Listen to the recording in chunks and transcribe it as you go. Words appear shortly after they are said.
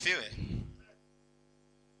Fiwe.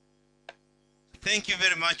 Thank you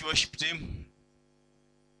very much, worship team.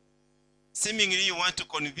 Seemingly you want to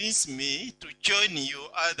convince me to join you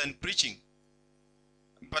other than preaching.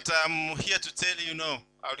 But I'm here to tell you, no,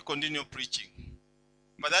 I will continue preaching.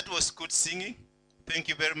 But that was good singing. Thank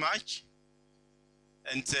you very much.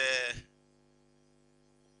 And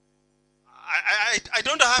I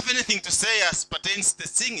don't have anything to say as pertains to the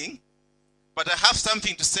singing, but I have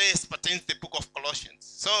something to say as pertains to the book of Colossians.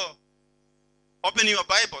 So, open your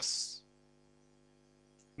Bibles.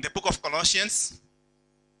 The book of Colossians,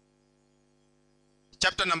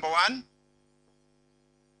 chapter number 1.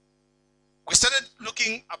 We started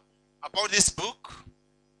looking about this book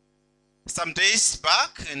some days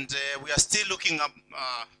back, and we are still looking up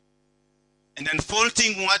and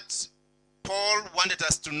unfolding what Paul wanted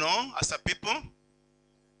us to know as a people.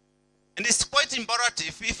 And it's quite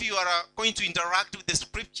imperative if you are going to interact with the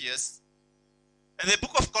scriptures. And the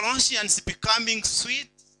book of Colossians is becoming sweet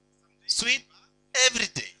every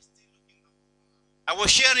day. I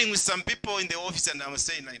was sharing with some people in the office, and I was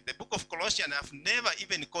saying, like, the book of Colossians, I've never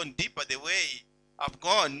even gone deeper the way I've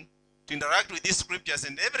gone to interact with these scriptures.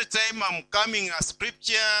 And every time I'm coming a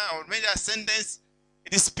scripture or maybe a sentence,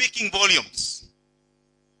 it is speaking volumes.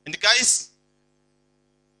 And guys,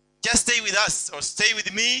 just stay with us or stay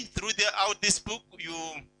with me throughout this book. You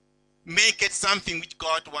may get something which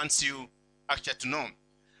God wants you actually to know.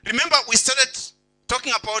 Remember, we started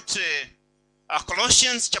talking about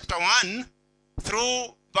Colossians chapter 1 through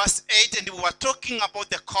verse 8, and we were talking about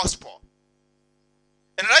the gospel.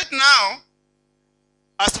 And right now,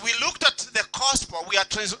 as we looked at the gospel, we are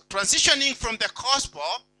transitioning from the gospel,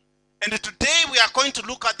 and today we are going to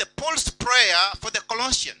look at the Paul's prayer for the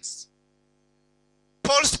Colossians.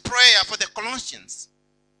 Paul's prayer for the Colossians.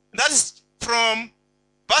 That is from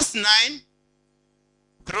verse 9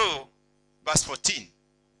 through verse 14.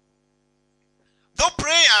 Though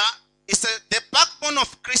prayer is the backbone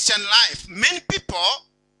of Christian life, many people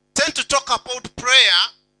tend to talk about prayer,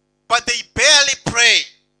 but they barely pray.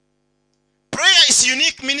 Prayer is a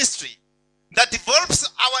unique ministry that develops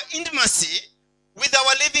our intimacy with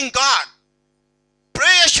our living God.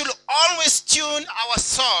 Prayer should always tune our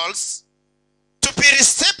souls to be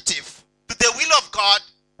receptive to the will of God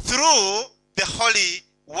through the Holy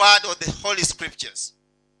Word or the Holy Scriptures.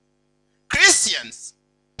 Christians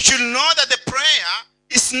should know that the prayer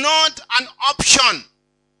is not an option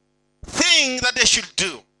thing that they should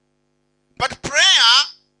do. But prayer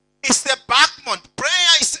is the backbone.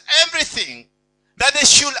 Prayer is everything that they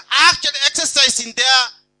should actually exercise in their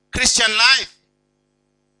Christian life.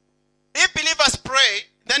 If believers pray,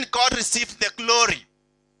 then God receives the glory.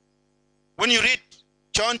 When you read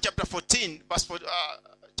John chapter 14, verse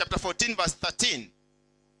 13,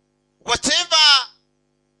 whatever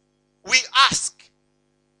we ask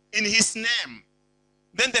in his name,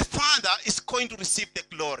 then the Father is going to receive the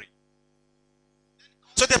glory.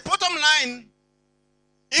 So the bottom line,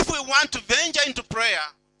 if we want to venture into prayer,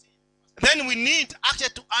 then we need actually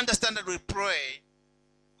to understand that we pray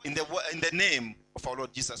in the name of our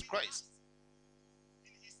Lord Jesus Christ.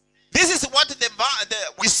 This is what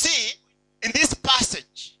we see in this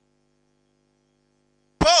passage.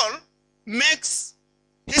 Paul makes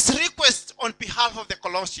his request on behalf of the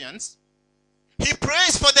Colossians. He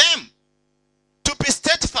prays for them to be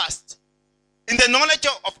steadfast in the knowledge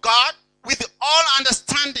of God with all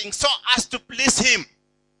understanding so as to please him.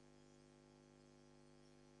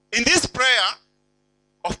 In this prayer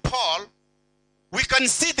of Paul, we can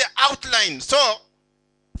see the outline. So,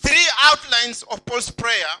 3 outlines of Paul's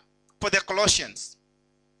prayer for the Colossians.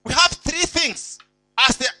 We have 3 things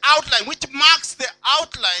as the outline, which marks the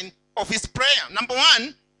outline of his prayer. Number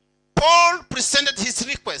 1, Paul presented his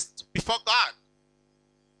request before God.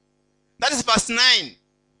 That is verse 9.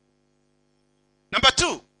 Number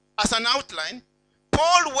 2, as an outline,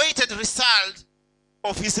 Paul waited the result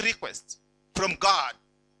of his request from God.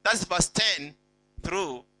 That's verse 10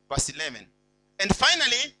 through verse 11. And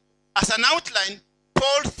finally, as an outline,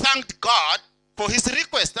 Paul thanked God for his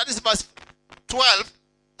request. That is verse 12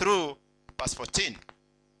 through verse 14.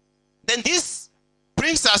 Then this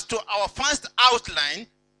brings us to our first outline.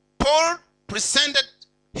 Paul presented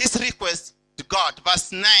his request to God.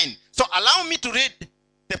 Verse 9. So allow me to read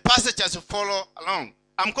the passage as you follow along.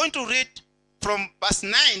 I'm going to read from verse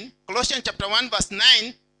 9, Colossians chapter 1, verse 9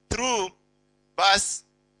 through verse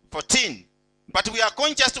 14. But we are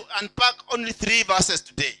going just to unpack only 3 verses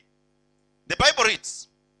today. The Bible reads,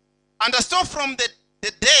 "And so from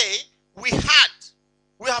the day we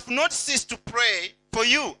have not ceased to pray for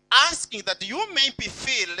you, asking that you may be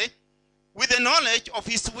filled with the knowledge of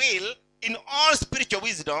his will in all spiritual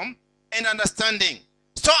wisdom and understanding,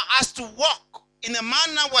 so as to walk in a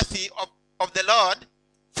manner worthy of the Lord,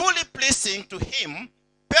 fully pleasing to him,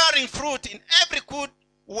 bearing fruit in every good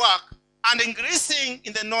work, and increasing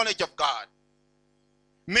in the knowledge of God.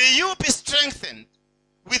 May you be strengthened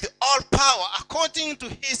with all power according to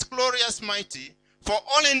his glorious mighty, for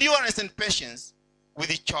all endurance and patience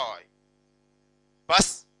with joy.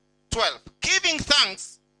 Verse 12. Giving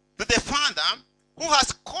thanks to the Father who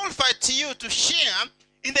has qualified you to share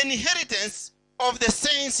in the inheritance of the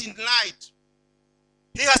saints in light.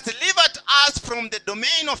 He has delivered us from the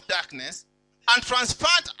domain of darkness and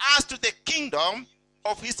transferred us to the kingdom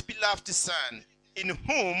of his beloved Son, in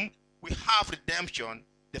whom we have redemption,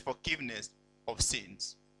 the forgiveness of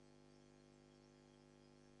sins.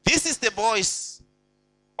 This is the voice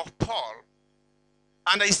of Paul,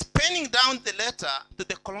 and he's penning down the letter to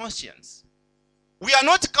the Colossians. We are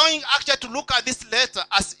not going actually to look at this letter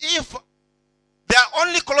as if there are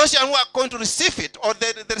only Colossians who are going to receive it, or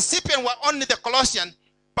the recipient were only the Colossians.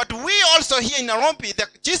 But we also here in Nairobi, the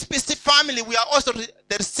GSPC family, we are also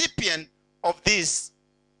the recipient of this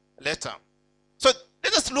letter. So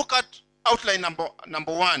let us look at outline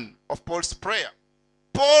number 1 of Paul's prayer.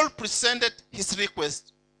 Paul presented his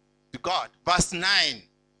request to God. Verse 9.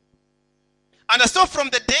 And so from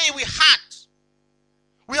the day we heard,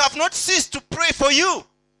 we have not ceased to pray for you.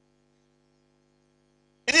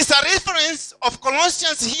 It is a reference of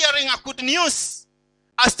Colossians hearing a good news,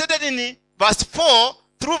 as stated in verse 4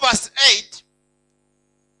 through verse 8.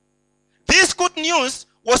 This good news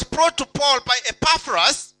was brought to Paul by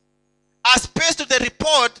Epaphras as based to the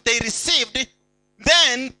report they received.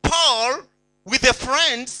 Then Paul, with the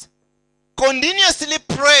friends, continuously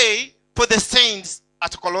pray for the saints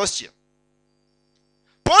at Colossia.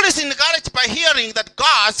 Paul is encouraged by hearing that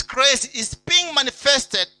God's grace is being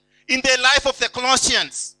manifested in the life of the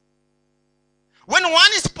Colossians. When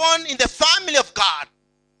one is born in the family of God,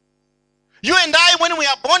 you and I, when we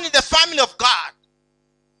are born in the family of God,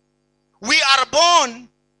 we are born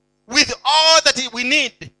with all that we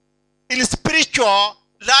need in spiritual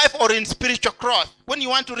life or in spiritual growth. When you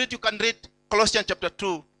want to read, you can read Colossians chapter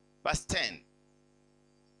 2, verse 10.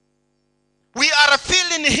 We are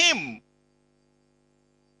filled in him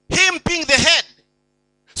being the head.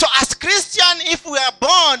 So as Christian, if we are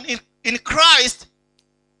born in Christ,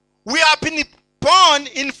 we have been born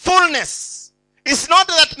in fullness. It's not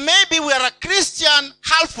that maybe we are a Christian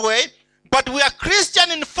halfway, but we are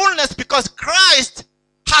Christian in fullness because Christ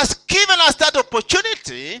has given us that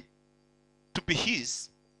opportunity to be his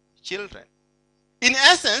children. In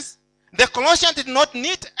essence, the Colossians did not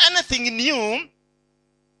need anything new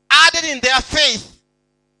added in their faith.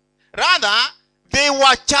 Rather, they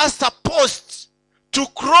were just supposed to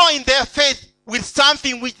grow in their faith with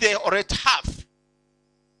something which they already have.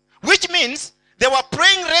 Which means they were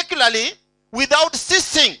praying regularly without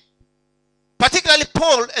ceasing, particularly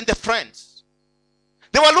Paul and the friends.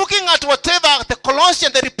 They were looking at whatever the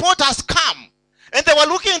Colossians, the report has come, and they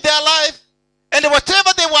were looking at their life, and whatever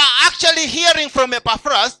they were actually hearing from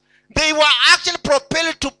Epaphras, they were actually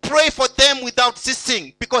propelled to pray for them without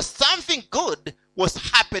ceasing, because something good was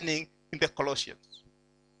happening in the Colossians.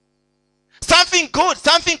 Something good,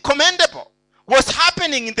 something commendable was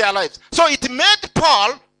happening in their lives. So it made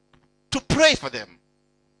Paul to pray for them.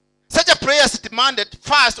 Such a prayer is demanded,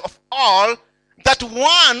 first of all, that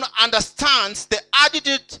one understands the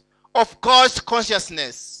attitude of God's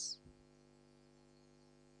consciousness.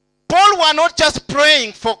 Paul were not just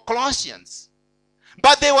praying for Colossians,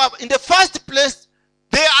 but they were, in the first place,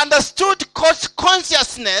 they understood God's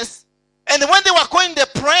consciousness, and when they were going the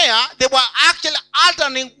prayer, they were actually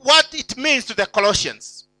altering what it means to the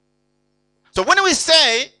Colossians. So when we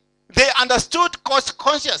say they understood God's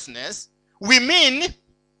consciousness, we mean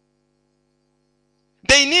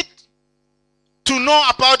they need to know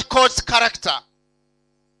about God's character.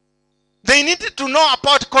 They need to know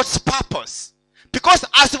about God's purpose. Because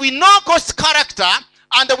as we know God's character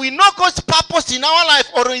and we know God's purpose in our life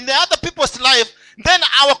or in the other people's life, then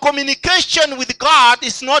our communication with God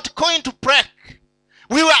is not going to break.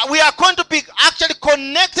 We are going to be actually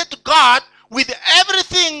connected to God with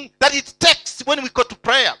everything that it takes when we go to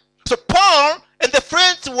prayer. So Paul and the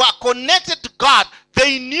friends were connected to God.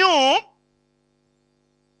 They knew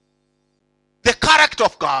the character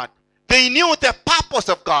of God. They knew the purpose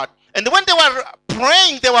of God. And when they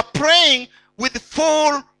were praying with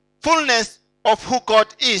fullness of who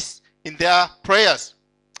God is in their prayers.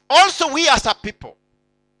 Also, we as a people,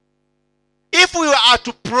 if we are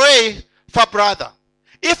to pray for a brother,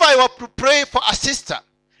 if I were to pray for a sister,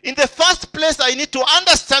 in the first place, I need to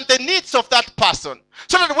understand the needs of that person.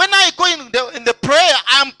 So that when I go in the prayer,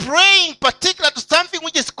 I'm praying particular to something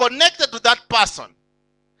which is connected to that person.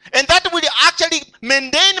 And that will actually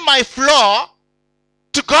maintain my flow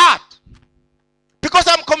to God. Because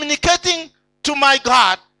I'm communicating to my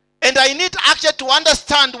God, and I need actually to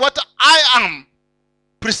understand what I am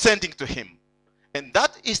presenting to him. And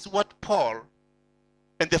that is what Paul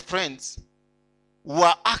and the friends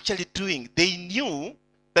were actually doing. They knew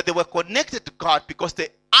that they were connected to God because they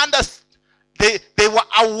were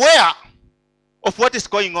aware of what is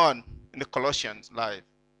going on in the Colossians' life.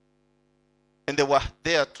 And they were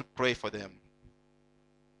there to pray for them.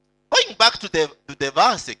 Going back to the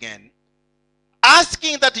verse again,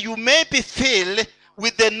 asking that you may be filled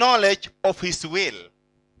with the knowledge of his will.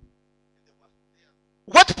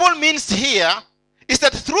 What Paul means here is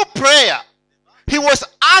that through prayer, he was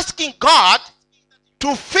asking God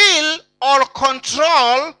to fill or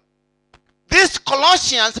control these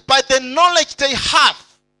Colossians by the knowledge they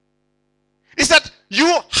have. Is that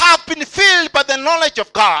you have been filled by the knowledge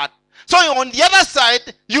of God. So on the other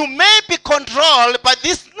side, you may be controlled by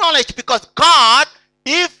this knowledge, because God,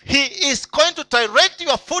 if he is going to direct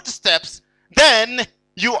your footsteps, then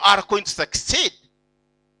you are going to succeed.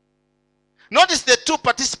 Notice the two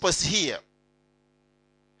participles here.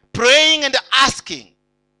 Praying and asking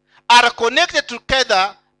are connected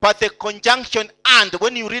together by the conjunction and,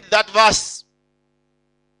 when you read that verse.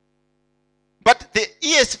 But the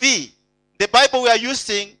ESV, the Bible we are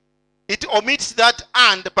using, it omits that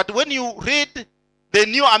and, but when you read the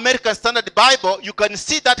New American Standard Bible, you can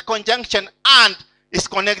see that conjunction and is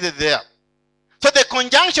connected there. So the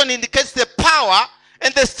conjunction indicates the power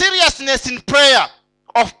and the seriousness in prayer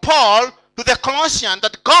of Paul to the Colossians,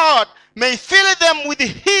 that God may fill them with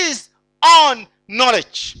his own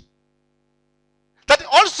knowledge. That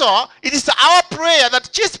also, it is our prayer that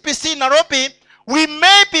GSPC Nairobi, we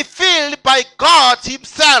may be filled by God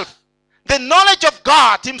himself, the knowledge of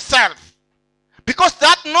God himself. Because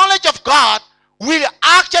that knowledge of God will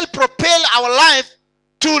actually propel our life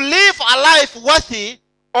to live a life worthy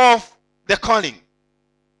of the calling.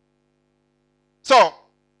 So,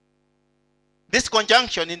 this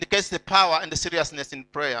conjunction indicates the power and the seriousness in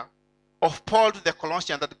prayer of Paul to the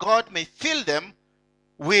Colossians, that God may fill them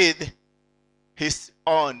with his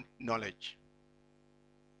own knowledge.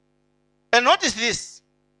 And notice this.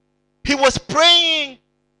 He was praying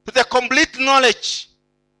to the complete knowledge.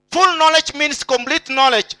 Full knowledge means complete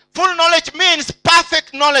knowledge. Full knowledge means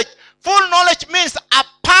perfect knowledge. Full knowledge means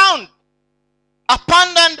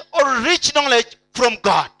abundant or rich knowledge from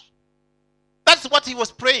God. That's what he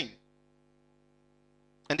was praying.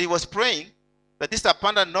 And he was praying that this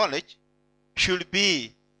abundant knowledge should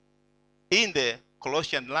be in the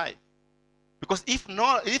Colossian life. Because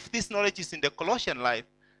if this knowledge is in the Colossian life,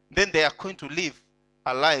 then they are going to live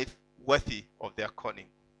a life worthy of their calling.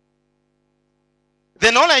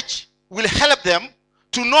 The knowledge will help them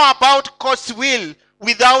to know about God's will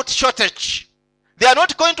without shortage. They are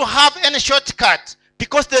not going to have any shortcut,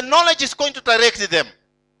 because the knowledge is going to direct them.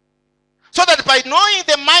 So that by knowing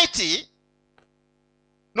the mighty,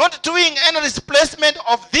 not doing any displacement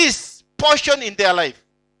of this portion in their life.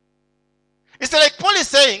 It's like Paul is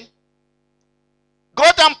saying,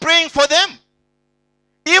 God, I'm praying for them.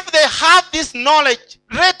 If they have this knowledge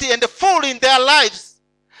ready and full in their lives,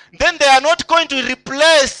 then they are not going to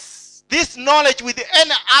replace this knowledge with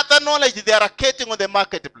any other knowledge they are getting on the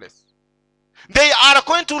marketplace. They are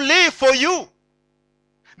going to live for you.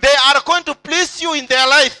 They are going to please you in their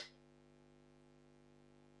life.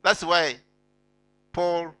 That's why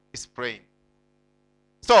Paul is praying.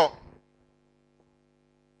 So,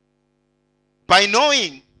 by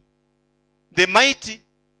knowing the mighty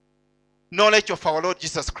knowledge of our Lord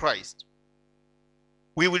Jesus Christ,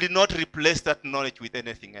 we will not replace that knowledge with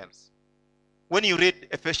anything else. When you read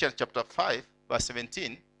Ephesians chapter 5, verse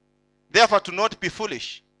 17, therefore to not be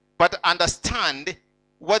foolish, but understand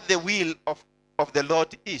what the will of the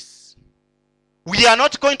Lord is. We are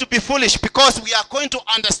not going to be foolish, because we are going to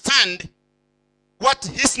understand what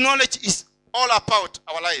his knowledge is all about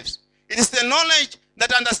our lives. It is the knowledge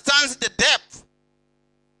that understands the depth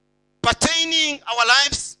pertaining our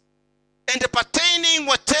lives and pertaining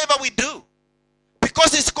whatever we do.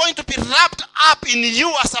 Because it's going to be wrapped up in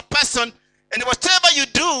you as a person, and whatever you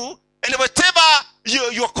do, and whatever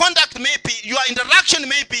your conduct may be, your interaction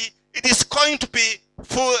may be, it is going to be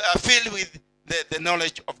filled with the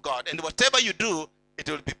knowledge of God. And whatever you do, it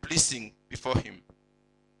will be pleasing before him.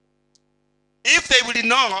 If they will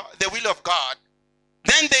know the will of God,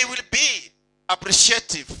 then they will be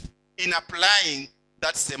appreciative in applying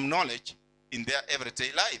that same knowledge in their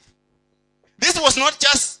everyday life. This was not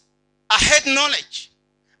just a head knowledge,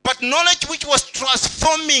 but knowledge which was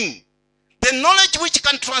transforming. The knowledge which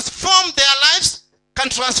can transform their lives, can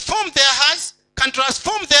transform their hearts, can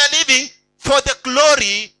transform their living for the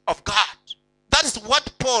glory of God. That is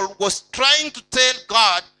what Paul was trying to tell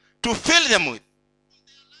God to fill them with.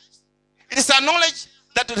 It is a knowledge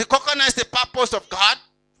that recognizes the purpose of God,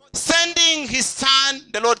 sending his son,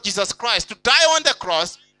 the Lord Jesus Christ, to die on the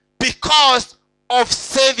cross because of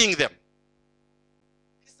saving them.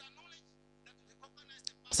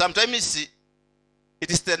 Sometimes it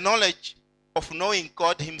is the knowledge of knowing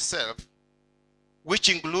God himself, which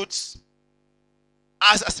includes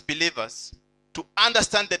us as believers to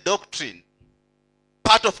understand the doctrine,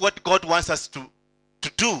 part of what God wants us to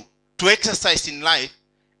do, to exercise in life.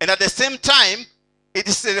 And at the same time, it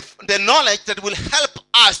is the knowledge that will help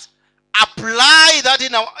us apply that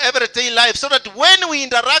in our everyday life, so that when we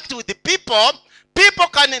interact with the people, people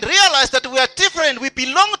can realize that we are different. We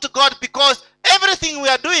belong to God because everything we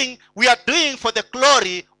are doing for the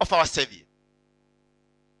glory of our Savior.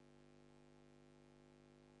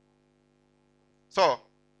 So,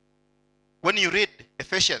 when you read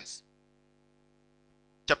Ephesians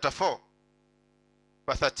chapter 4,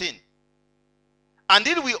 verse 13,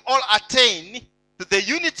 until we all attain to the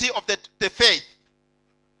unity of the faith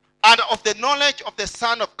and of the knowledge of the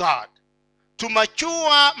Son of God, to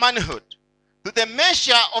mature manhood, to the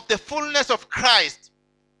measure of the fullness of Christ,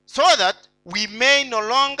 so that we may no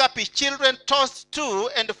longer be children tossed to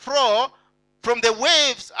and fro from the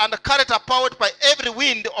waves and carried about by every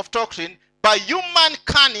wind of doctrine, by human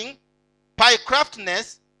cunning, by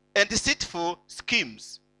craftiness and deceitful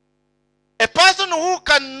schemes. A person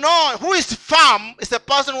who is firm is a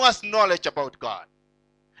person who has knowledge about God.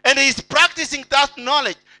 And he is practicing that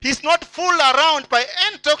knowledge. He's not fooled around by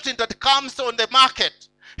any doctrine that comes on the market.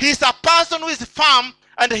 He's a person who is firm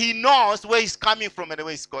and he knows where he's coming from and where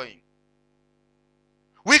he's going.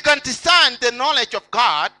 We can discern the knowledge of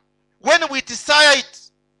God when we desire it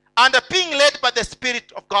and are being led by the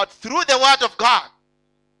Spirit of God through the Word of God.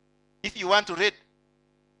 If you want to read,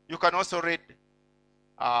 you can also read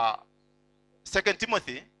 2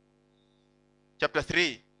 Timothy chapter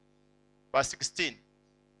 3, verse 16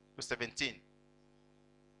 to 17.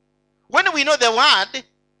 When we know the Word,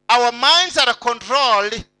 our minds are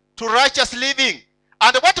controlled to righteous living.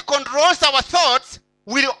 And what controls our thoughts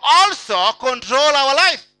will also control our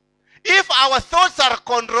life. If our thoughts are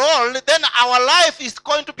controlled, then our life is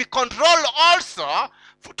going to be controlled also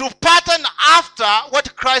to pattern after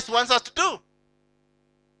what Christ wants us to do.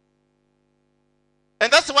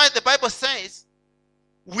 And that's why the Bible says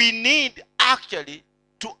we need actually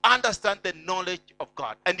to understand the knowledge of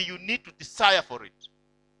God. And you need to desire for it.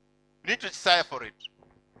 You need to desire for it.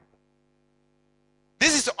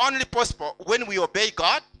 This is only possible when we obey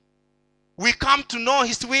God. We come to know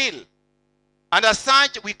his will. And as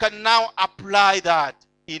such, we can now apply that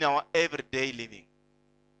in our everyday living.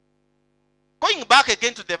 Going back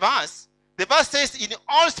again to the verse says, in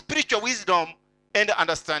all spiritual wisdom and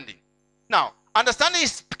understanding. Now, understanding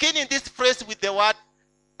is beginning this phrase with the word,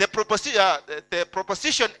 the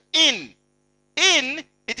preposition in. In,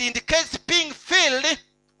 it indicates being filled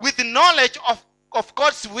with the knowledge of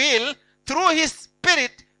God's will through his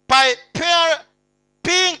Spirit by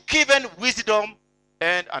being given wisdom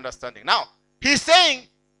and understanding. Now, he's saying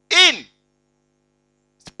in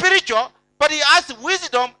spiritual, but he has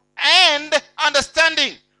wisdom and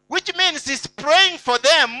understanding, which means he's praying for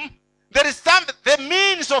them. There is the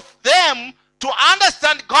means of them to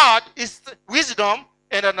understand God is wisdom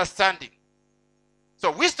and understanding.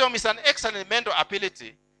 So wisdom is an excellent mental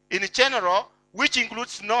ability in general, which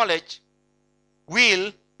includes knowledge,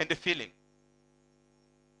 will, and the feeling.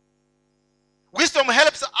 Wisdom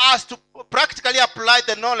helps us to practically apply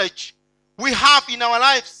the knowledge we have in our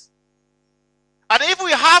lives. And if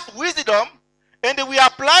we have wisdom and we are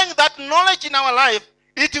applying that knowledge in our life,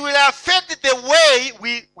 it will affect the way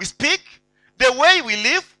we speak, the way we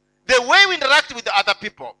live, the way we interact with other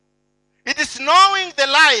people. It is knowing the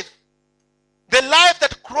life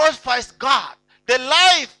that glorifies God, the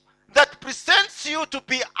life that presents you to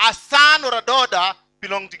be a son or a daughter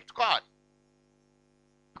belonging to God.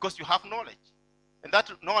 Because you have knowledge. And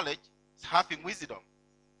that knowledge is having wisdom.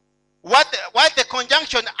 What the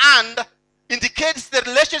conjunction and indicates the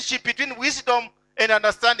relationship between wisdom and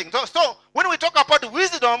understanding. So when we talk about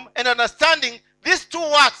wisdom and understanding, these two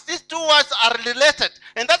words are related.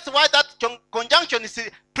 And that's why that conjunction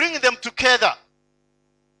is bringing them together.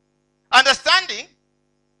 Understanding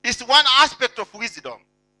is one aspect of wisdom.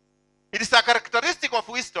 It is a characteristic of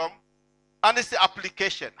wisdom, and it's the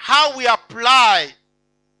application. How we apply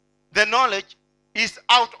the knowledge is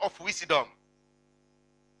out of wisdom.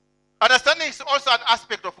 Understanding is also an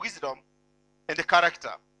aspect of wisdom and the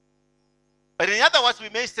character. But in other words, we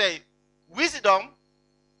may say wisdom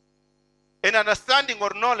and understanding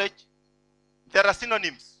or knowledge, there are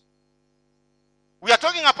synonyms. We are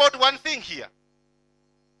talking about one thing here.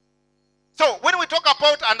 So when we talk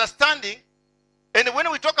about understanding and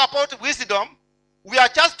when we talk about wisdom, we are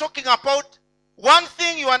just talking about one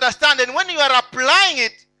thing you understand. And when you are applying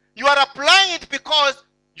it because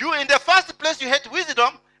you, in the first place, you had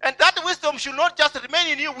wisdom, and that wisdom should not just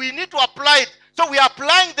remain in you. We need to apply it. So we are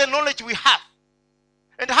applying the knowledge we have.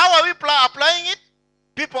 And how are we applying it?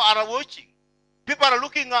 People are watching. People are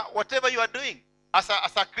looking at whatever you are doing as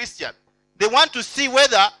a Christian. They want to see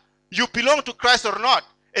whether you belong to Christ or not.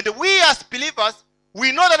 And we as believers,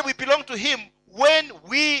 we know that we belong to him when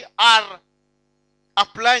we are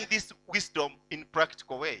applying this wisdom in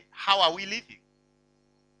practical way. How are we living?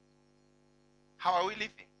 How are we living?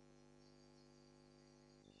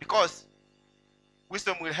 Because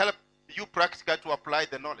wisdom will help you practically to apply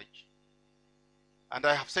the knowledge. And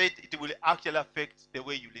I have said it will actually affect the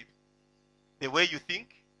way you live, the way you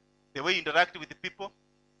think, the way you interact with the people,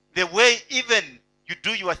 the way even you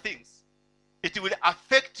do your things. It will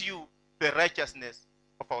affect you the righteousness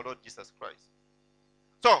of our Lord Jesus Christ.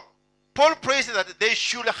 So, Paul prays that they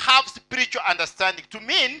should have spiritual understanding. To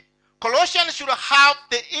mean, Colossians should have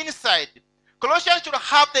the insight. Colossians should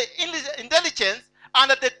have the intelligence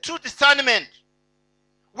and the true discernment,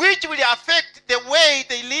 which will affect the way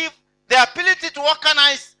they live, the ability to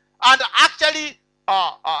organize and actually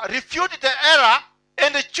refute the error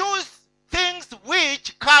and choose things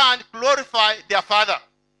which can glorify their Father.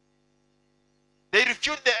 They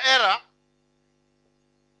refute the error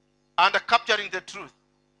and are capturing the truth.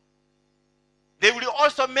 They will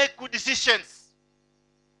also make good decisions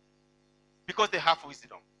because they have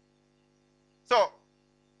wisdom. So,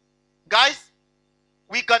 guys,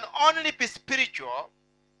 we can only be spiritual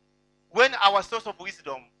when our source of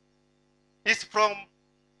wisdom is from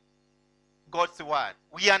God's word.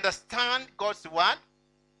 We understand God's word,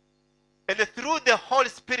 and through the Holy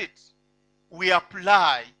Spirit, we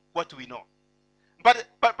apply what we know. But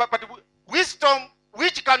wisdom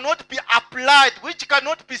which cannot be applied, which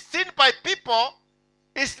cannot be seen by people,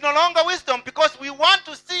 is no longer wisdom, because we want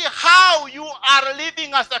to see how you are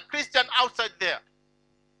living as a Christian outside there.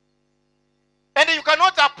 And you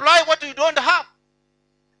cannot apply what you don't have.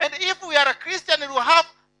 And if we are a Christian and we have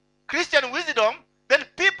Christian wisdom, then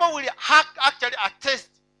people will actually attest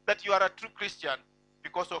that you are a true Christian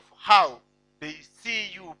because of how they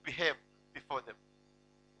see you behave before them.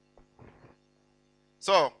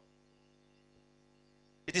 So,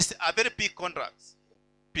 it is a very big contrast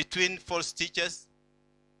between false teachers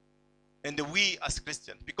and we as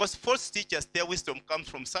Christians. Because false teachers, their wisdom comes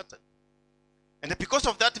from Satan. And because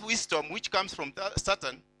of that wisdom which comes from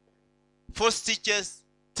Satan, false teachers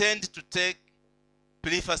tend to take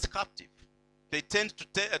believers captive. They tend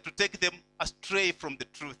to take them astray from the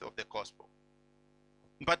truth of the gospel.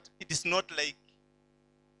 But it is not like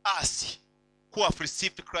us who have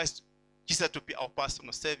received Christ Jesus to be our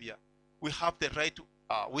personal Savior. We have the right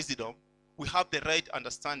wisdom, we have the right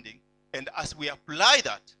understanding, and as we apply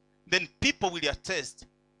that, then people will attest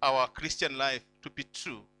our Christian life to be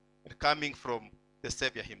true and coming from the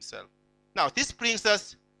Savior himself. Now, this brings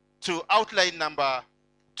us to outline number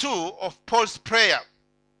 2 of Paul's prayer.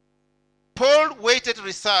 Paul waited the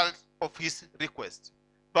result of his request.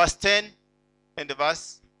 Verse 10 and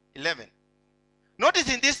verse 11.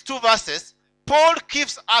 Notice in these 2 verses, Paul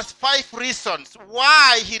gives us 5 reasons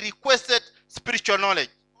why he requested spiritual knowledge.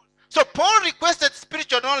 So Paul requested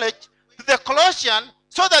spiritual knowledge to the Colossians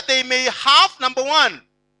so that they may have, number 1,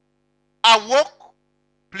 a walk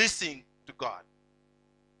pleasing to God.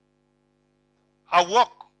 A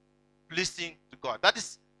walk pleasing to God. That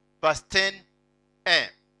is verse 10a.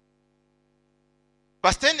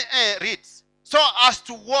 Verse 10a reads, so as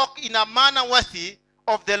to walk in a manner worthy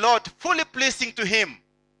of the Lord, fully pleasing to him.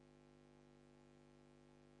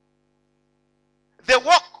 The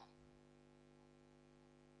walk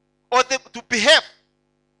or to behave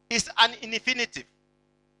is an infinitive.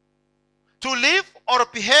 To live or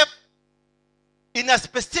behave in a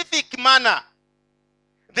specific manner.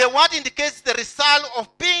 The word indicates the result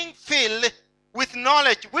of being filled with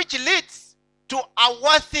knowledge, which leads to a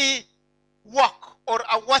worthy walk or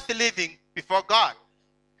a worthy living before God.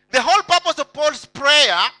 The whole purpose of Paul's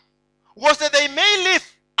prayer was that they may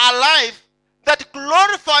live a life that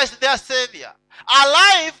glorifies their Savior. A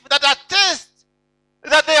life that attests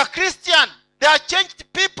that they are Christian, they are changed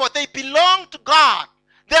people, they belong to God,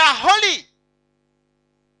 they are holy.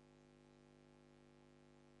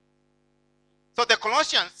 So the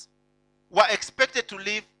Colossians were expected to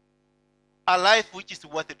live a life which is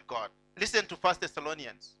worthy to God. Listen to 1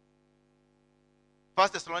 Thessalonians. 1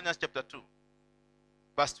 Thessalonians chapter 2,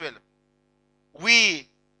 verse 12. we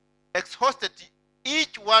exhorted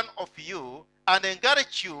each one of you and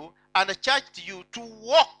encouraged you and charged you to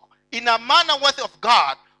walk in a manner worthy of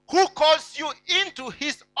God, who calls you into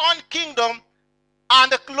his own kingdom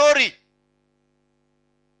and glory.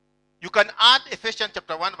 You can add Ephesians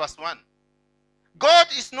chapter 1 verse 1. God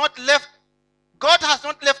has not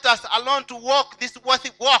left us alone to walk this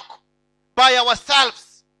worthy walk by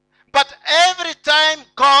ourselves, but every time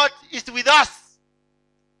God is with us.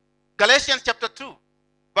 Galatians chapter 2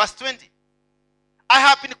 verse 20. I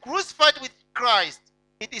have been crucified with Christ.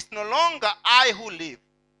 It is no longer I who live,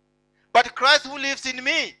 but Christ who lives in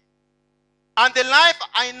me. And the life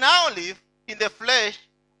I now live in the flesh,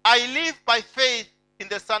 I live by faith in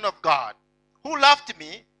the Son of God, who loved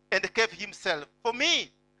me and gave himself for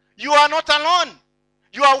me. You are not alone.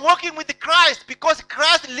 You are walking with Christ because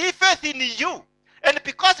Christ liveth in you. And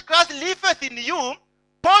because Christ liveth in you,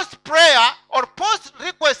 Paul's prayer or Paul's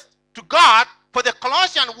request to God for the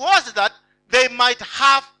Colossians was that they might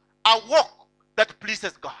have a walk that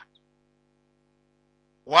pleases God.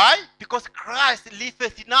 Why? Because Christ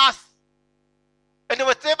liveth in us. And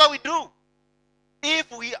whatever we do,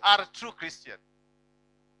 if we are a true Christian,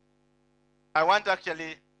 I want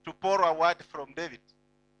actually to borrow a word from David.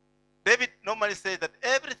 David normally says that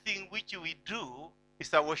everything which we do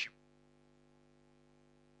is a worship.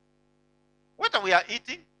 Whether we are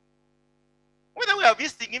eating, whether we are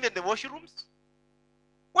visiting even the washrooms,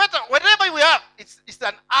 wherever we are, it's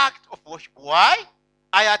an act of worship. Why?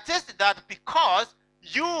 I attest that because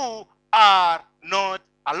you are not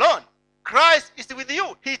alone. Christ is with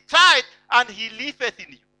you. He died and he liveth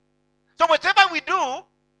in you. So whatever we do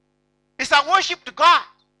is a worship to God.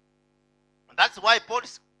 And that's why Paul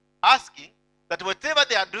is asking that whatever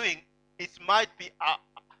they are doing, it might be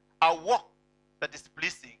a work that is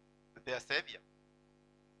pleasing to their Savior.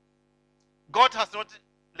 God has not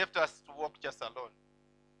left us to walk just alone,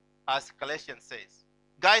 as Colossians says.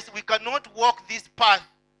 Guys, we cannot walk this path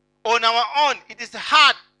on our own. It is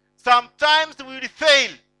hard. Sometimes we will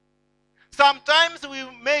fail. Sometimes we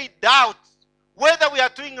may doubt whether we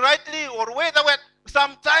are doing rightly or whether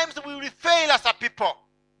sometimes we will fail as a people.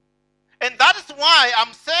 And that is why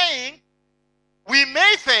I'm saying we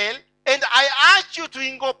may fail, and I urge you to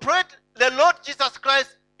incorporate the Lord Jesus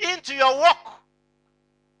Christ into your walk.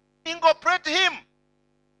 Incorporate him.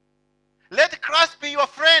 Let Christ be your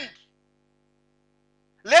friend.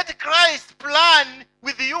 Let Christ plan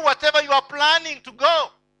with you whatever you are planning to go.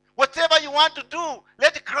 Whatever you want to do,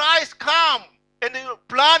 let Christ come and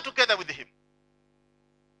plan together with him.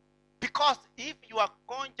 Because if you are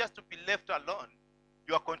going just to be left alone,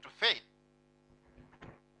 you are going to fail.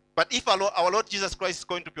 But if our Lord Jesus Christ is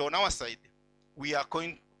going to be on our side, we are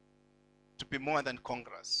going to be more than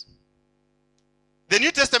conquerors. The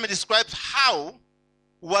New Testament describes how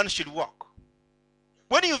one should walk.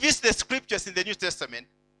 When you visit the scriptures in the New Testament,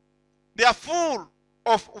 they are full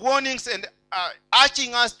of warnings and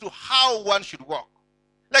urging us to how one should walk.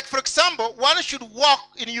 Like, for example, one should walk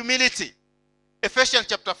in humility. Ephesians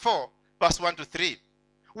chapter 4, verse 1 to 3.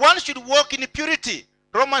 One should walk in purity.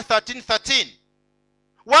 Romans 13:13.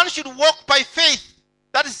 One should walk by faith.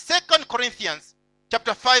 That is 2 Corinthians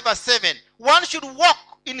chapter 5, verse 7. One should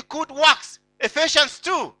walk in good works. Ephesians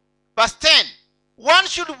 2, verse 10. One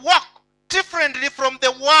should walk differently from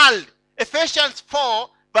the world. Ephesians 4,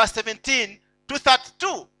 verse 17 to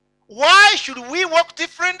 32. Why should we walk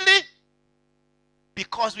differently?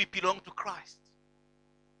 Because we belong to Christ.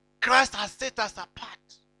 Christ has set us apart.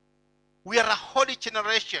 We are a holy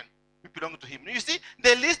generation. We belong to him. You see,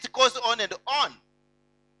 the list goes on and on.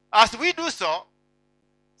 As we do so,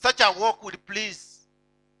 such a walk will please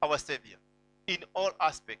our Savior in all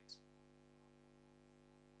aspects.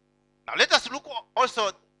 Now let us look also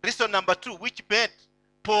at reason number 2, which made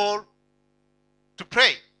Paul to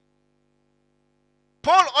pray.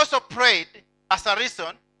 Paul also prayed as a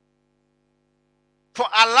reason for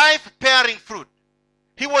a life bearing fruit.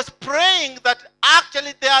 He was praying that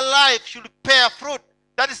actually their life should bear fruit.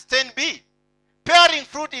 That is 10b. Bearing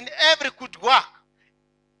fruit in every good work.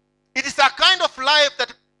 It is a kind of life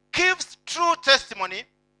that gives true testimony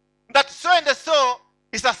that so and so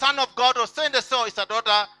is a son of God or so and so is a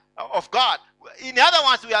daughter of God. In other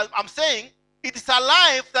words, I'm saying it is a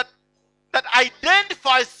life that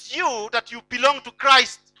identifies you that you belong to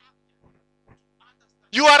Christ.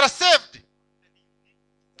 You are saved.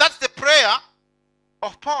 That's the prayer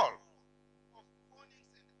of Paul.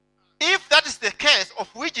 If that is the case, of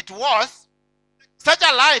which it was, such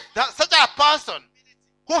a life, such a person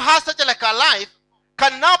who has such a life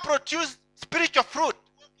can now produce spiritual fruit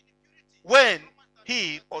when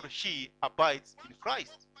he or she abides in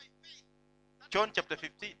Christ. John chapter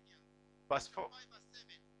 15, Verse 4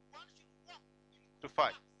 to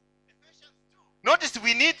 5. Notice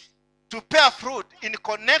we need to bear fruit in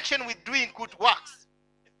connection with doing good works.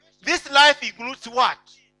 This life includes what?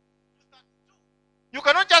 You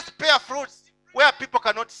cannot just bear fruits where people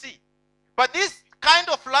cannot see. But this kind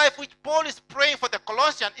of life which Paul is praying for the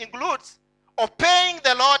Colossians includes obeying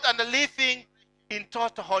the Lord and living in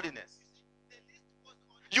total holiness.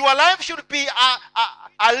 Your life should be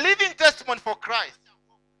a living testimony for Christ.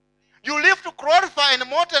 You live to glorify and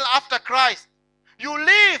model after Christ. You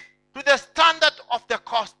live to the standard of the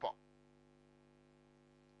gospel.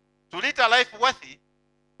 To lead a life worthy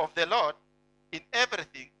of the Lord in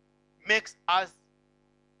everything makes us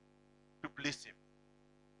to please Him.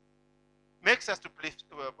 Makes us to please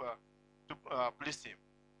Him.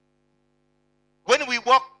 When we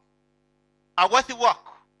walk a worthy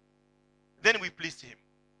walk, then we please Him.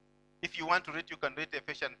 If you want to read, you can read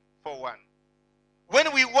Ephesians 4:1.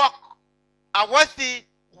 When we walk a worthy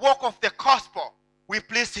walk of the gospel, we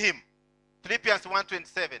please Him. Philippians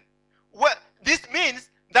 1:27. Well, this means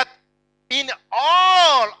that in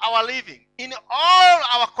all our living, in all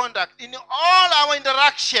our conduct, in all our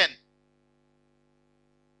interaction,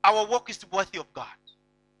 our walk is worthy of God.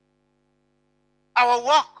 Our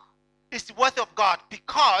walk is worthy of God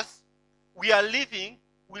because we are living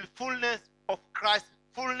with fullness of Christ,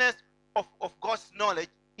 fullness of God's knowledge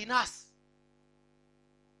in us.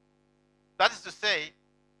 That is to say,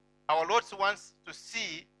 our Lord wants to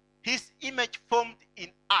see His image formed in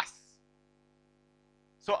us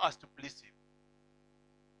so as to please Him.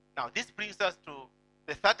 Now, this brings us to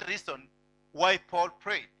the third reason why Paul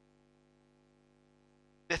prayed.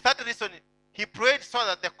 The third reason, he prayed so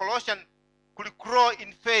that the Colossians could grow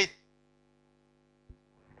in faith.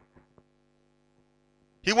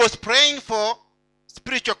 He was praying for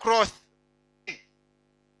spiritual growth.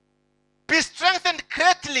 Be strengthened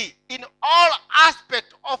greatly in all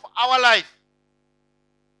aspects of our life.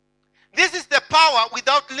 This is the power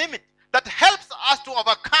without limit that helps us to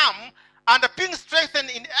overcome and being strengthened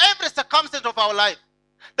in every circumstance of our life.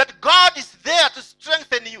 That God is there to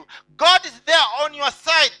strengthen you. God is there on your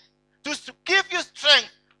side to give you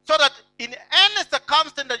strength so that in any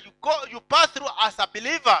circumstance that you pass through as a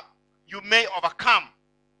believer, you may overcome.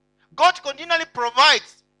 God continually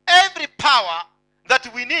provides every power that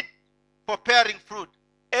we need for bearing fruit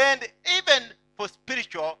and even for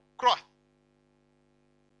spiritual growth.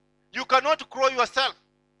 You cannot grow yourself.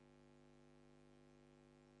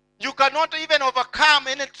 You cannot even overcome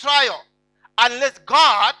any trial unless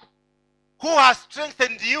God, who has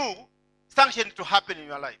strengthened you, sanctions it to happen in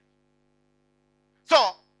your life.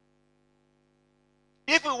 So,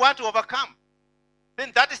 if we want to overcome,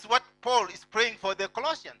 then that is what Paul is praying for the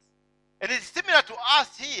Colossians. And it is similar to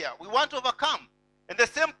us here. We want to overcome. And the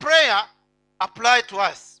same prayer applied to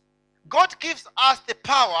us. God gives us the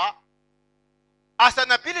power as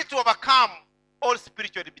an ability to overcome all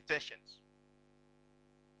spiritual limitations.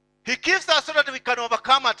 He gives us so that we can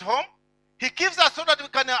overcome at home. He gives us so that we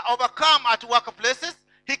can overcome at workplaces.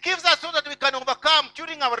 He gives us so that we can overcome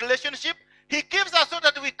during our relationship. He gives us so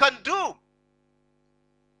that we can do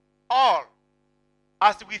all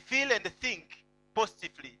as we feel and think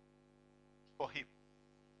positively for Him.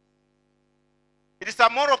 It is a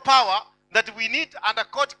moral power that we need, and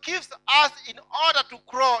God gives us in order to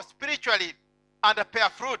grow spiritually and bear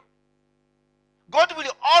fruit. God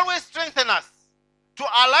will always strengthen us to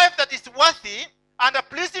a life that is worthy and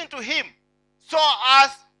pleasing to Him, so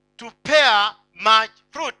as to bear much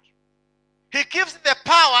fruit. He gives the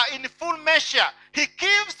power in full measure. He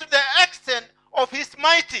gives to the extent of His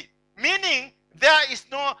mighty, meaning there is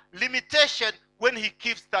no limitation when He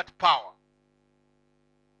gives that power.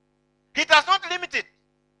 He does not limit it.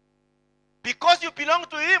 Because you belong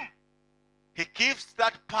to Him, He gives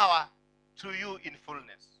that power to you in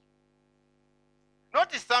fullness.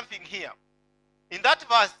 Notice something here. In that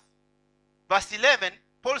verse 11,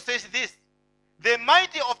 Paul says this: the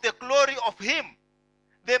mighty of the glory of Him.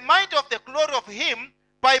 The might of the glory of Him,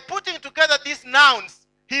 by putting together these nouns,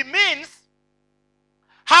 he means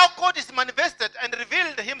how God is manifested and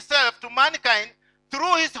revealed Himself to mankind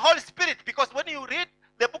through His Holy Spirit. Because when you read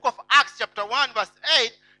the book of Acts chapter 1 verse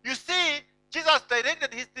 8, you see Jesus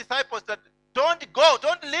directed His disciples that don't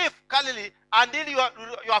leave Galilee until you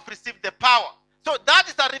have received the power. So that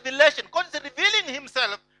is a revelation. God is revealing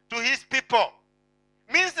Himself to His people.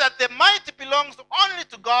 Means that the might belongs only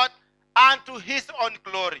to God and to His own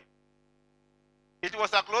glory. It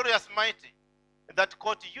was a glorious mighty that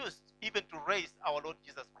God used even to raise our Lord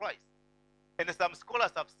Jesus Christ. And some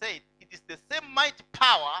scholars have said it is the same mighty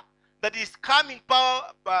power that is coming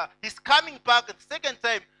back the second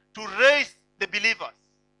time to raise the believers.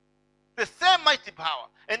 The same mighty power.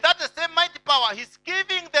 And that the same mighty power he's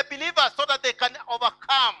giving the believers so that they can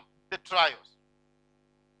overcome the trials.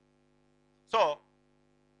 So,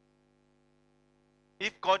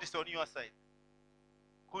 if God is on your side,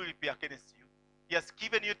 who will be against you? He has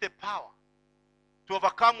given you the power to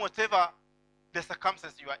overcome whatever the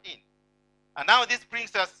circumstance you are in. And now this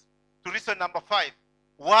brings us to reason number 5.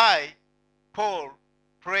 Why Paul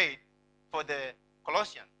prayed for the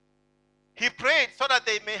Colossians. He prayed so that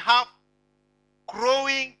they may have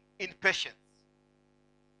growing in patience.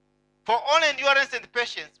 For all endurance and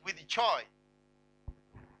patience with joy.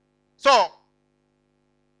 So,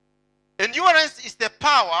 endurance is the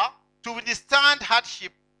power to withstand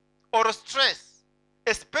hardship or stress.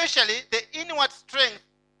 Especially the inward strength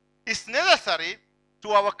is necessary to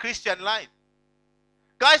our Christian life.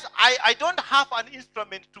 Guys, I don't have an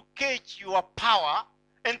instrument to gauge your power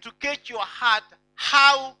and to gauge your heart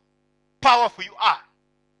how powerful you are.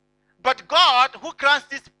 But God, who grants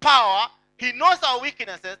this power, he knows our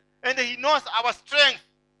weaknesses and he knows our strength.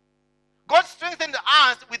 God strengthened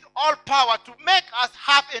us with all power to make us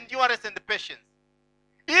have endurance and patience.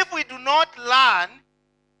 If we do not learn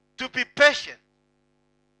to be patient,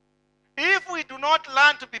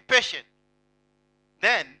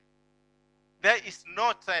 then there is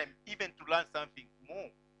no time even to learn something more.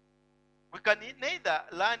 We can neither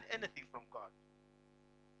learn anything from God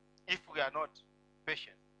if we are not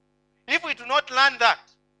patient. If we do not learn that,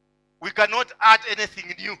 we cannot add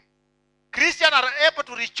anything new. Christians are able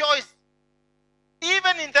to rejoice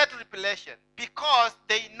even in that tribulation because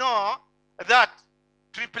they know that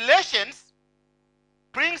tribulations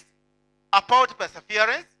brings about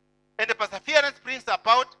perseverance, and the perseverance brings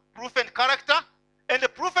about proven character, and the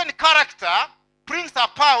proven character brings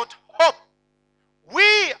about hope.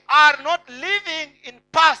 We are not living in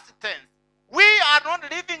past tense. We are not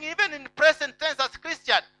living even in present tense as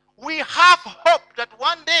Christians. We have hope that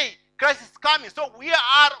one day Christ is coming. So we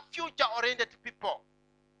are future-oriented people.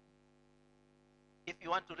 If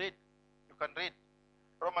you want to read, you can read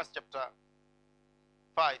Romans chapter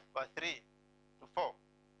 5, verse 3 to 4.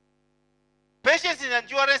 Patience and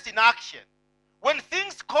endurance in action. When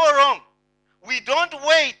things go wrong, we don't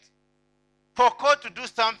wait for God to do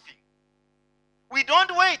something. We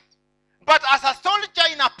don't wait. But as a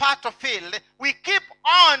soldier in a battlefield, we keep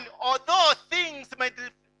on, although things might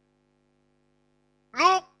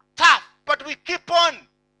look tough, but we keep on.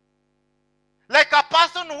 Like a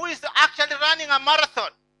person who is actually running a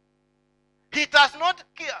marathon. He does not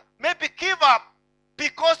maybe give up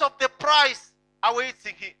because of the prize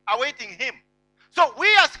awaiting him. So we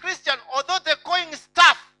as Christians, although the going is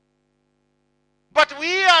tough, but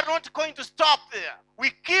we are not going to stop there.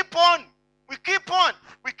 We keep on. We keep on.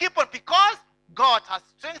 We keep on because God has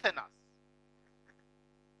strengthened us.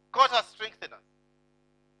 God has strengthened us.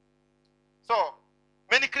 So,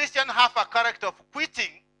 many Christians have a character of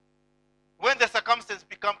quitting when the circumstances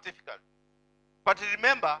become difficult. But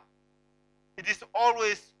remember, it is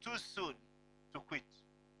always too soon to quit.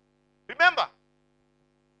 Remember.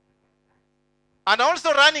 And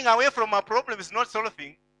also running away from a problem is not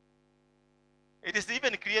solving. It is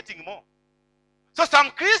even creating more. So some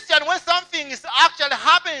Christians, when something is actually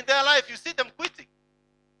happening in their life, you see them quitting.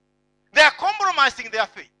 They are compromising their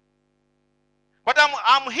faith. But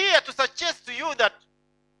I'm here to suggest to you that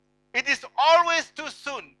it is always too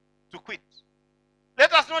soon to quit.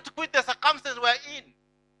 Let us not quit the circumstances we're in.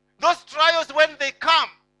 Those trials, when they come,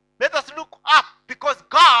 let us look up because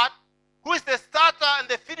God, who is the starter and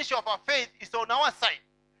the finisher of our faith, is on our side.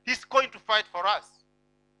 He's going to fight for us.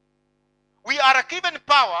 We are given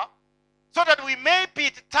power so that we may be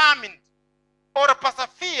determined or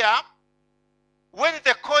persevere when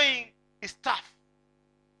the going is tough.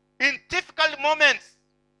 In difficult moments,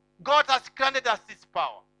 God has granted us this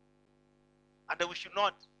power. And we should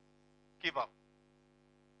not give up.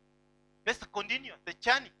 Let's continue the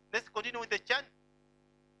journey. Let's continue with the journey.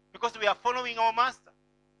 Because we are following our Master.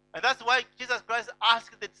 And that's why Jesus Christ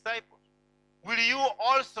asked the disciples, will you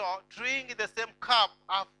also drink the same cup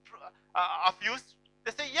of use?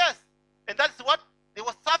 They say yes. And that's what they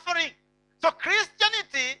were suffering. So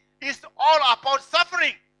Christianity is all about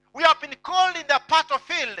suffering. We have been called in the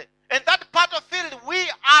battlefield. And that battlefield, we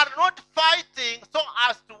are not fighting so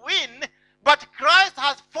as to win, but Christ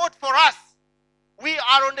has fought for us. We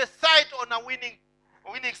are on the side, on a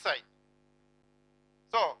winning side.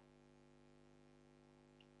 So,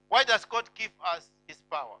 why does God give us his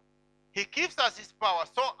power? He gives us his power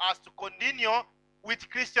so as to continue with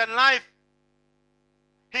Christian life.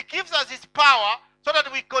 He gives us his power so that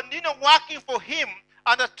we continue working for him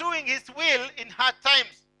and doing his will in hard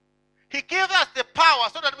times. He gives us the power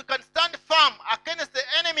so that we can stand firm against the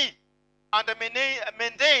enemy. and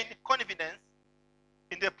maintain confidence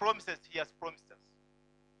in the promises he has promised us.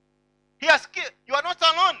 You are not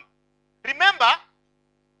alone. Remember,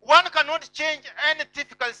 one cannot change any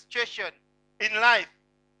difficult situation in life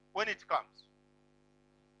when it comes.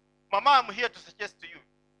 Mama, I'm here to suggest to you,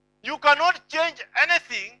 you cannot change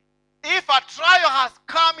anything if a trial has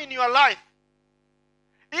come in your life.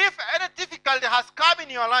 If any difficulty has come in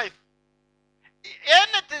your life,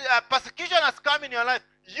 any persecution has come in your life,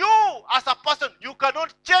 you as a person, you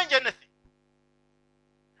cannot change anything.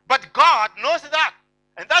 But God knows that.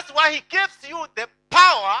 And that's why he gives you the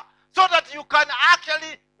power so that you can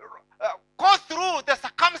actually go through the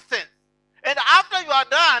circumstance. And after you are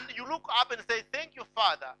done, you look up and say, thank you,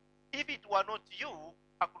 Father. If it were not you,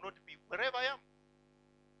 I could not be wherever I am.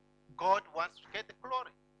 God wants to get the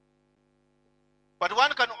glory. But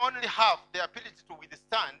one can only have the ability to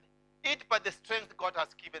withstand it by the strength God has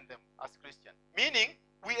given them as Christians. Meaning,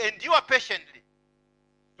 we endure patiently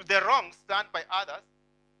to the wrongs done by others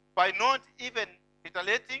by not even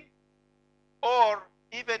retaliating or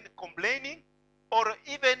even complaining or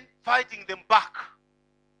even fighting them back.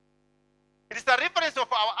 It is a reference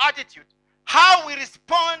of our attitude, how we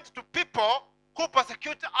respond to people who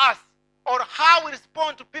persecute us or how we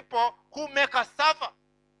respond to people who make us suffer.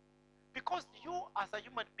 Because you as a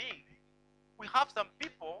human being, we have some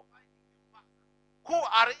people who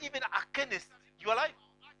are even against your life.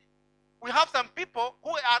 We have some people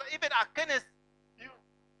who are even against you.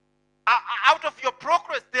 Out of your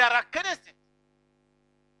progress, they are against it.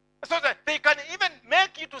 So that they can even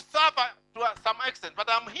make you to suffer to some extent. But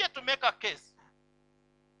I'm here to make a case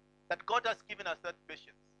that God has given us that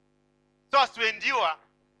patience, so as to endure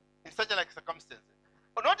in such like circumstances.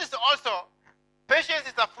 But notice also, patience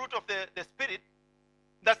is a fruit of the Spirit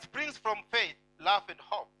that springs from faith, love, and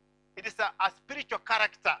hope. It is a spiritual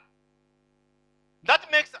character that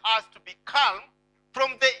makes us to be calm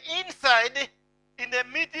from the inside in the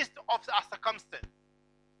midst of a circumstance.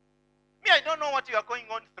 Me, I don't know what you are going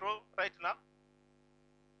on through right now.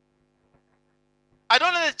 I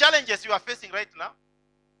don't know the challenges you are facing right now.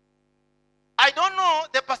 I don't know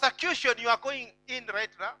the persecution you are going in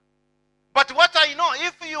right now. But what I know,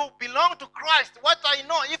 if you belong to Christ, what I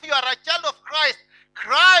know, if you are a child of Christ,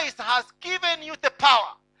 Christ has given you the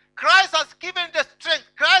power. Christ has given the strength.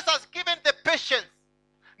 Christ has given the patience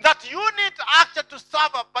that you need actually to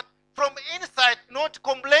suffer, but from inside, not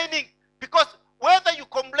complaining. Because whether you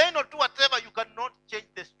complain or do whatever, you cannot change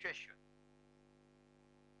the situation.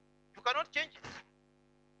 You cannot change it.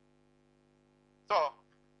 So,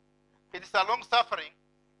 it is a long suffering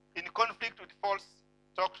in conflict with false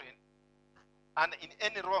doctrine and in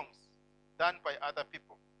any wrongs done by other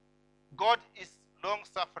people. God is long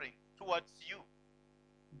suffering towards you.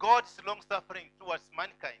 God is long suffering towards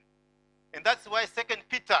mankind. And that's why 2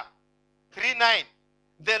 Peter 3:9,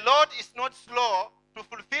 the Lord is not slow to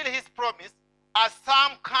fulfill his promise, as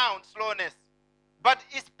some count slowness, but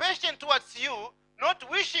is patient towards you, not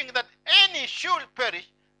wishing that any should perish,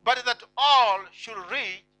 but that all should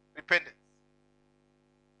reach repentance.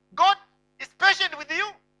 God is patient with you.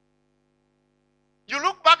 You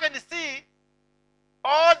look back and see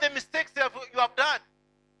all the mistakes that you have done.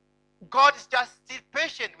 God is just still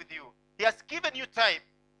patient with you. He has given you time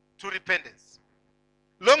to repentance.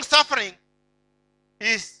 Long suffering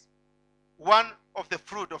is one of the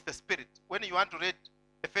fruit of the Spirit. When you want to read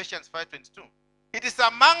Ephesians 5:22, it is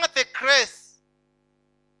among the grace.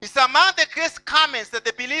 It's among the grace garments that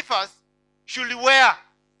the believers should wear.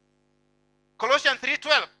 Colossians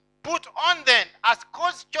 3:12, put on then as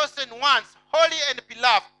God's chosen ones, holy and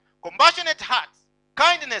beloved, compassionate hearts,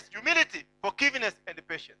 kindness, humility, forgiveness, and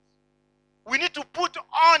patience. We need to put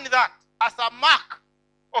on that as a mark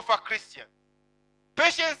of a Christian.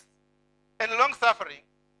 Patience and long suffering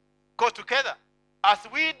go together. As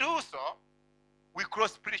we do so, we grow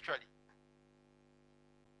spiritually.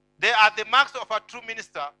 They are the marks of a true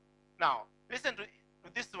minister. Now, listen to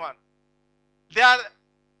this one. Their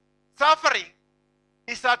suffering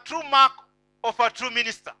is a true mark of a true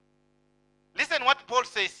minister. Listen what Paul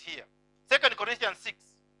says here. 2 Corinthians 6,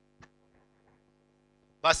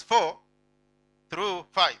 verse 4 through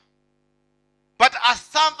 5. But as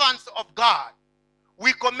servants of God,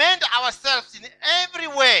 we commend ourselves in every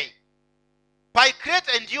way by great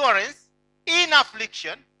endurance in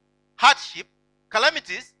affliction, hardship,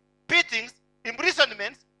 calamities, beatings,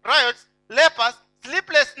 imprisonments, riots, lepers,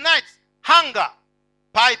 sleepless nights, hunger,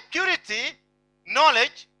 by purity,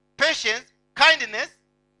 knowledge, patience, kindness,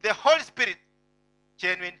 the Holy Spirit,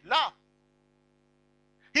 genuine love.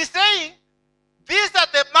 He's saying these are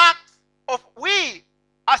the marks of we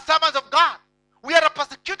as servants of God. We are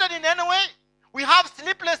persecuted in any way. We have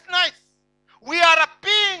sleepless nights. We are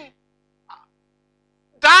being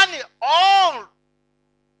done all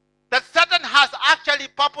that Satan has actually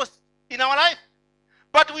purposed in our life.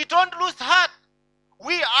 But we don't lose heart.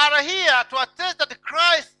 We are here to attest that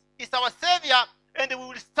Christ is our Savior, and we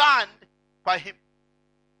will stand by him.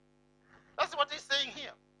 That's what he's saying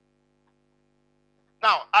here.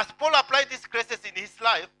 Now, as Paul applied these graces in his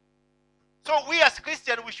life, so we as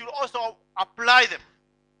Christians, we should also apply them.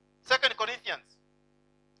 2 Corinthians,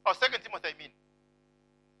 or 2 Timothy, I mean.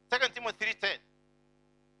 2 Timothy 3:10.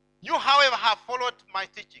 You, however, have followed my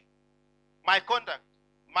teaching, my conduct,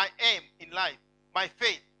 my aim in life, my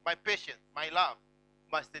faith, my patience, my love,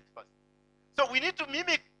 my steadfast. So we need to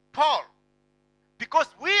mimic Paul, because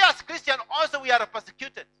we as Christians also we are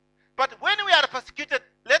persecuted. But when we are persecuted,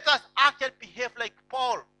 let us actually behave like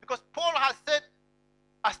Paul, because Paul has set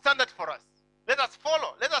a standard for us. Let us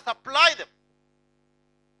follow. Let us apply them.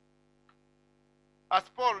 As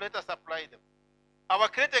Paul, let us apply them. Our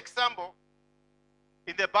great example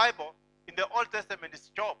in the Bible, in the Old Testament, is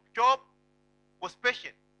Job. Job was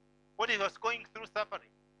patient when he was going through suffering.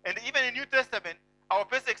 And even in the New Testament, our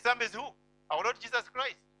best example is who? Our Lord Jesus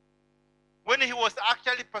Christ. When he was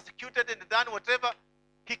actually persecuted and done whatever,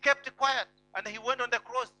 he kept quiet and he went on the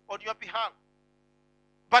cross on your behalf.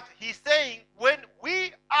 But he's saying when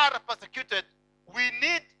we are persecuted, we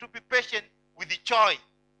need to be patient with the joy.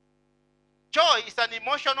 Joy is the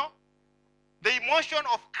emotion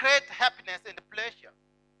of great happiness and pleasure.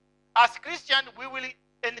 As Christians, we will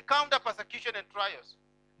encounter persecution and trials,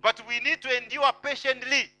 but we need to endure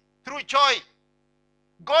patiently through joy.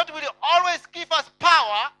 God will always give us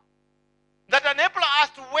power that enables us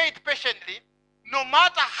to wait patiently, no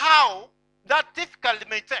matter how that difficult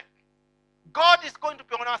may take. God is going to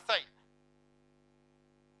be on our side,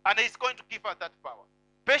 and he's going to give us that power.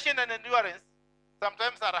 Patience and endurance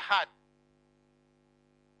sometimes are hard.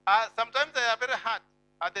 Sometimes they are very hard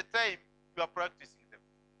at the time you are practicing them.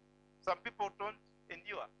 Some people don't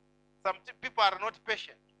endure. Some people are not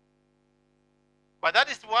patient. But that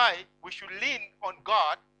is why we should lean on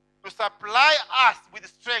God to supply us with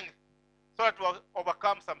strength so that we will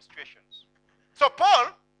overcome some situations. So Paul,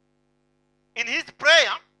 in his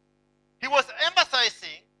prayer, he was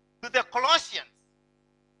emphasizing to the Colossians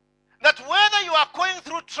that whether you are going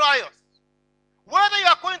through trials, whether you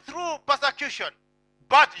are going through persecution,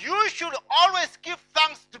 but you should always give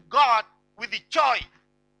thanks to God with the joy,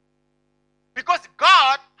 because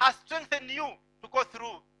God has strengthened you to go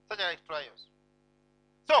through such trials.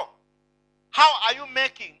 So, how are you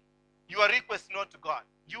making your request known to God,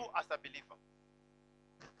 you as a believer?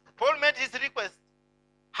 Paul made his request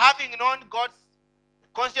having known God's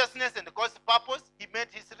consciousness and God's purpose. He made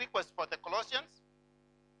his request for the Colossians.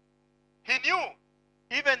 He knew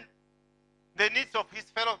even the needs of his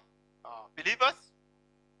fellow believers.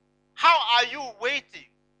 How are you waiting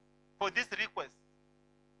for this request,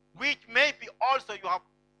 which maybe also you have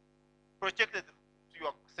projected to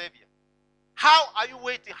your Savior? How are you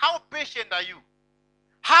waiting? How patient are you?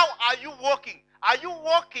 How are you walking? Are you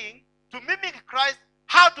walking to mimic Christ?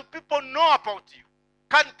 How do people know about you?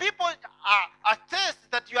 Can people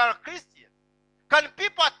attest that you are a Christian? Can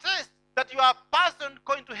people attest that you are a person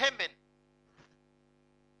going to heaven?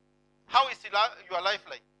 How is your life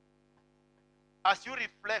like? As you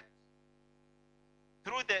reflect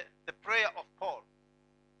through the prayer of Paul,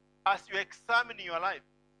 as you examine your life,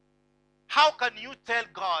 how can you tell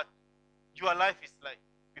God your life is like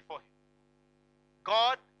before him?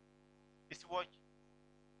 God is watching.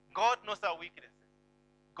 God knows our weaknesses.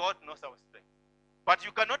 God knows our strength. But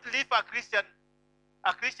you cannot live a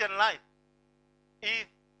Christian life if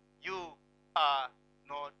you are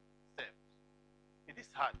not saved. It is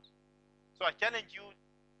hard. So I challenge you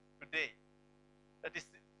today that it's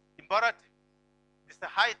imperative. It's a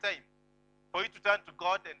high time for you to turn to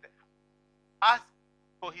God and ask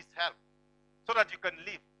for his help so that you can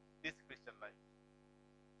live this Christian life.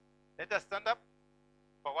 Let us stand up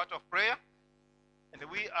for a word of prayer, and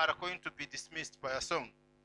we are going to be dismissed by a song.